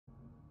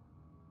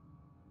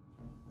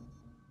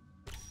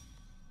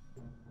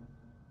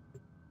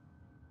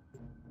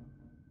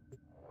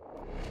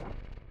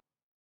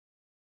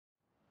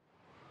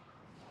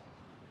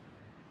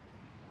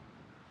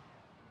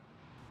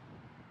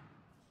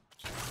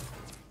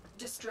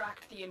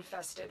Distract the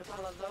infested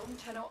while a lone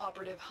Tenno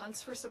operative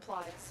hunts for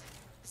supplies.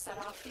 Set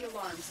off the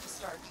alarms to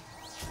start.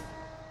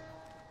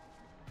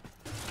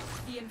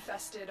 The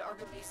infested are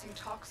releasing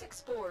toxic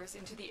spores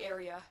into the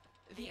area.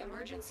 The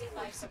emergency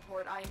life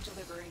support I am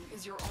delivering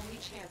is your only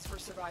chance for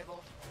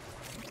survival.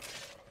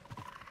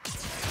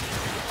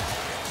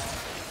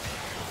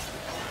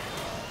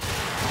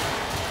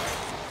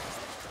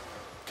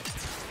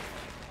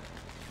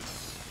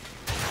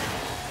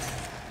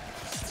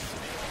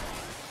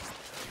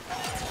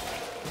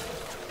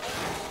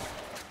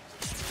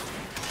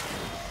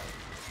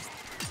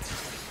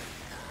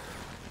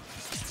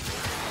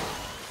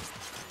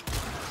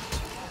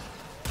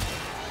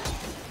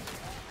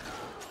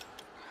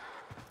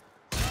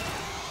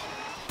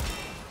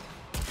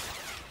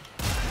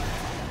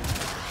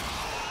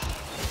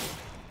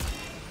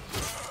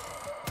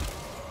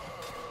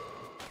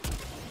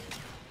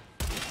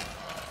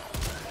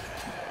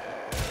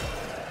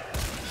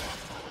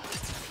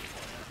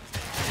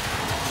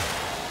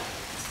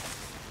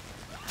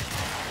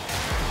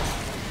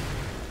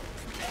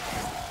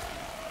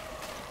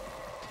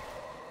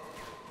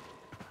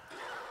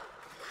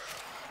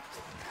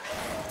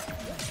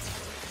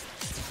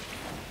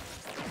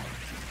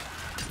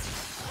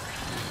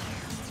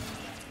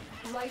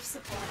 Life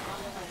support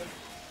on the way.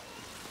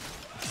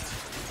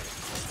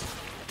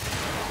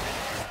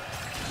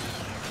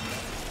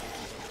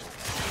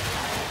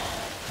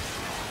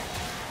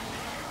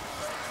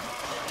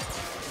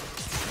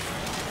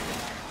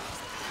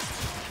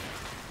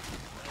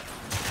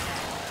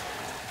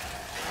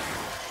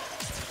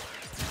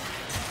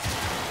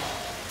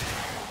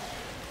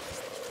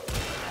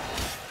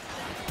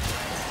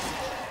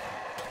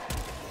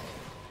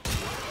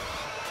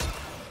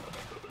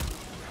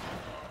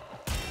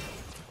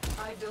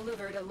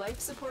 Delivered a life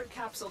support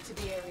capsule to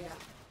the area.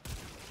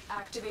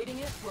 Activating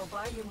it will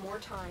buy you more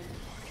time.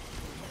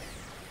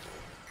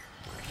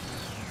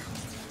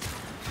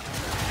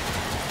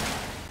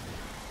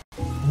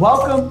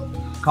 Welcome,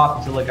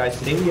 Coffeezilla guys.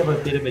 Today we have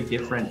a bit of a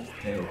different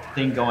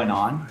thing going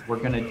on. We're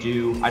gonna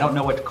do, I don't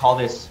know what to call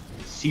this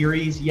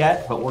series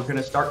yet, but we're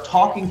gonna start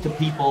talking to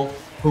people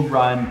who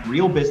run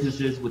real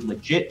businesses with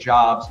legit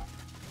jobs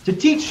to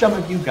teach some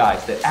of you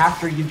guys that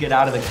after you get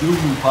out of the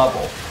guru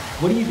bubble,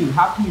 what do you do?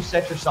 How can you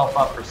set yourself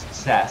up for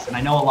success? And I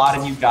know a lot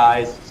of you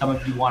guys, some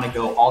of you want to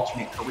go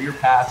alternate career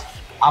paths.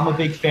 I'm a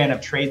big fan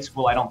of trade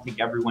school. I don't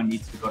think everyone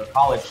needs to go to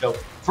college. So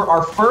for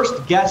our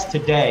first guest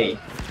today,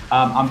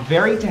 I'm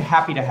very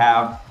happy to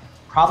have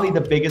probably the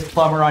biggest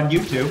plumber on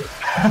YouTube,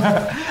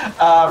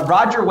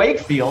 Roger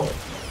Wakefield,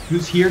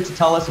 who's here to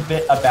tell us a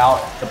bit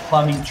about the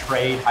plumbing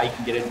trade, how you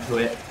can get into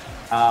it,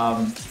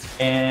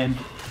 and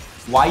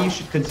why you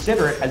should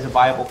consider it as a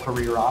viable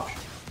career option.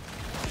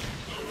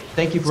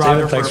 Thank you,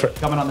 Roger, for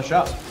coming on the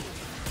show.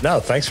 No,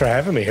 thanks for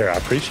having me here. I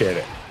appreciate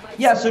it.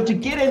 Yeah, so to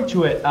get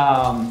into it,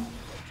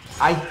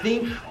 I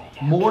think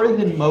more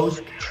than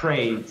most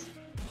trades,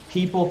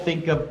 people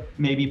think of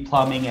maybe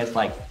plumbing as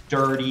like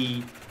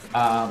dirty.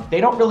 They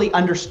don't really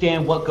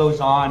understand what goes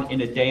on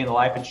in a day in the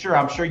life. And sure,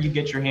 I'm sure you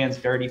get your hands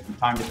dirty from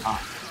time to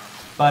time.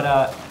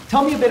 But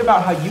tell me a bit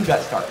about how you got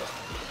started.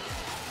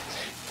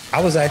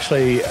 I was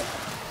actually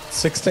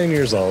 16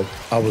 years old.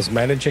 I was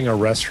managing a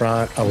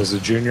restaurant. I was a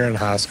junior in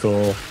high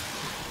school.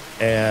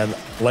 And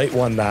late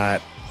one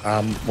night,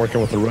 I'm working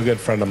with a real good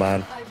friend of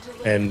mine,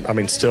 and I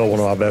mean, still one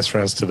of my best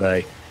friends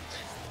today.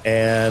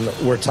 And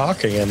we're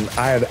talking, and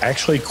I had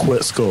actually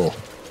quit school.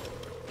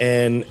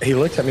 And he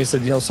looked at me and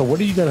said, so what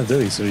are you going to do?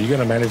 He said, are you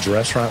going to manage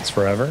restaurants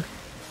forever?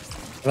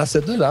 And I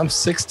said, dude, I'm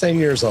 16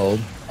 years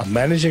old. I'm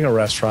managing a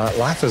restaurant.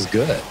 Life is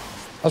good.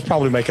 I was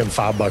probably making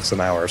 $5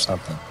 an hour or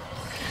something.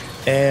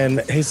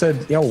 And he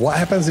said, what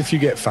happens if you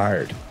get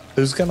fired?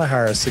 Who's going to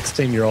hire a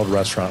 16-year-old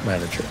restaurant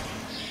manager?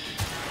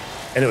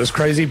 And it was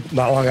crazy.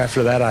 Not long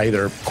after that, I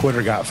either quit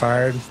or got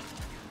fired.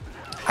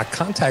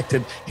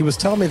 He was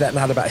telling me that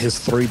night about his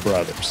 3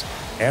 brothers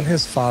and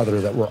his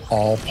father that were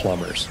all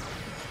plumbers.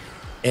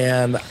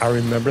 And I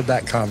remembered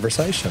that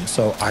conversation.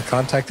 So I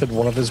contacted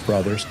one of his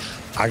brothers.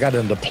 I got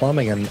into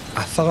plumbing and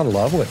I fell in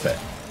love with it.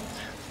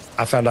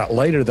 I found out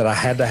later that I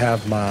had to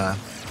have my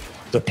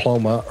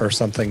diploma or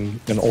something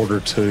in order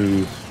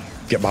to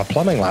get my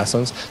plumbing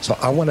license. So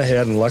I went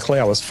ahead, and luckily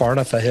I was far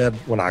enough ahead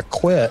when I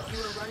quit.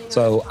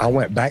 So I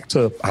went back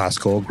to high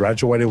school,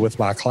 graduated with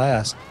my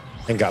class,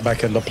 and got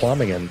back into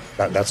plumbing, and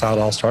that's how it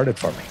all started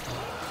for me.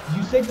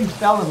 You said you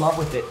fell in love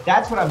with it.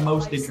 That's what I'm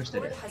most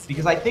interested in,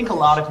 because I think a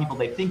lot of people,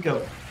 they think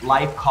of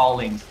life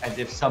callings as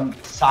if some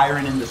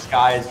siren in the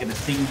sky is going to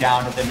sing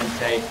down to them and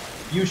say,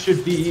 you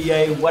should be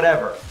a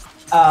whatever.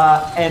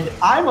 And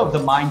I'm of the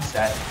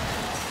mindset,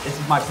 this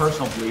is my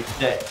personal belief,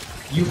 that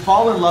you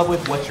fall in love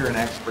with what you're an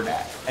expert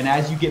at. And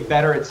as you get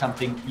better at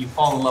something, you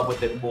fall in love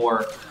with it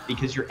more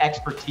because your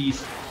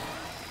expertise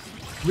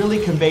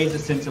really conveys a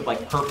sense of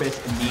like purpose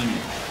and meaning.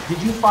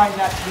 Did you find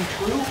that to be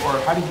true, or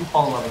how did you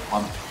fall in love with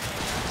plumbing?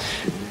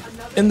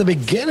 In the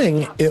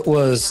beginning, it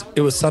was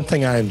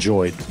something I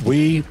enjoyed.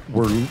 We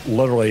were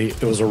literally,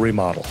 it was a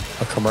remodel.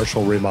 A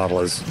commercial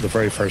remodel is the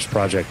very first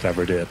project I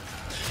ever did.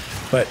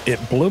 But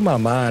it blew my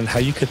mind how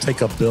you could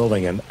take a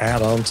building and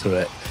add on to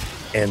it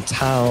and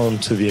tie on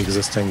to the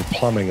existing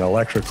plumbing,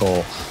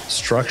 electrical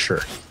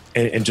structure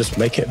and just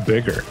make it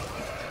bigger.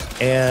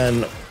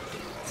 And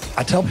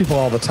I tell people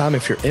all the time,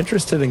 if you're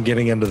interested in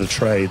getting into the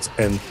trades,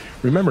 and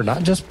remember,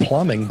 not just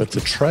plumbing, but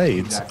the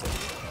trades. Exactly.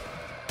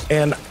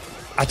 And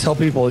I tell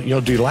people,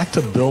 do you like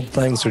to build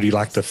things or do you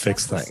like to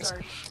fix things?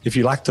 If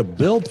you like to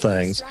build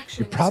things,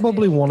 you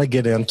probably want to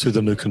get into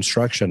the new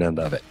construction end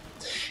of it.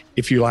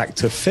 If you like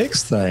to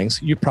fix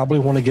things, you probably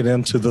want to get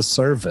into the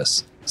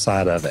service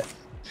side of it.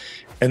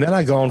 And then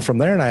I go on from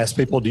there and I ask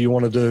people, do you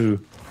want to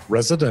do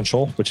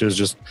residential, which is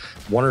just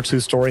 1 or 2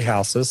 story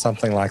houses,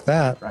 something like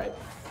that? Right.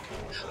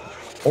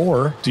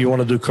 Or do you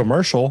want to do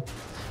commercial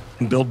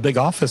and build big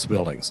office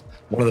buildings?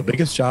 One of the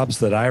biggest jobs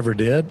that I ever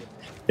did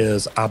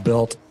is I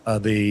built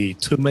the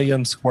 2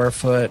 million square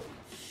foot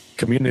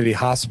community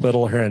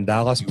hospital here in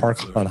Dallas,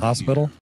 Parkland Hospital.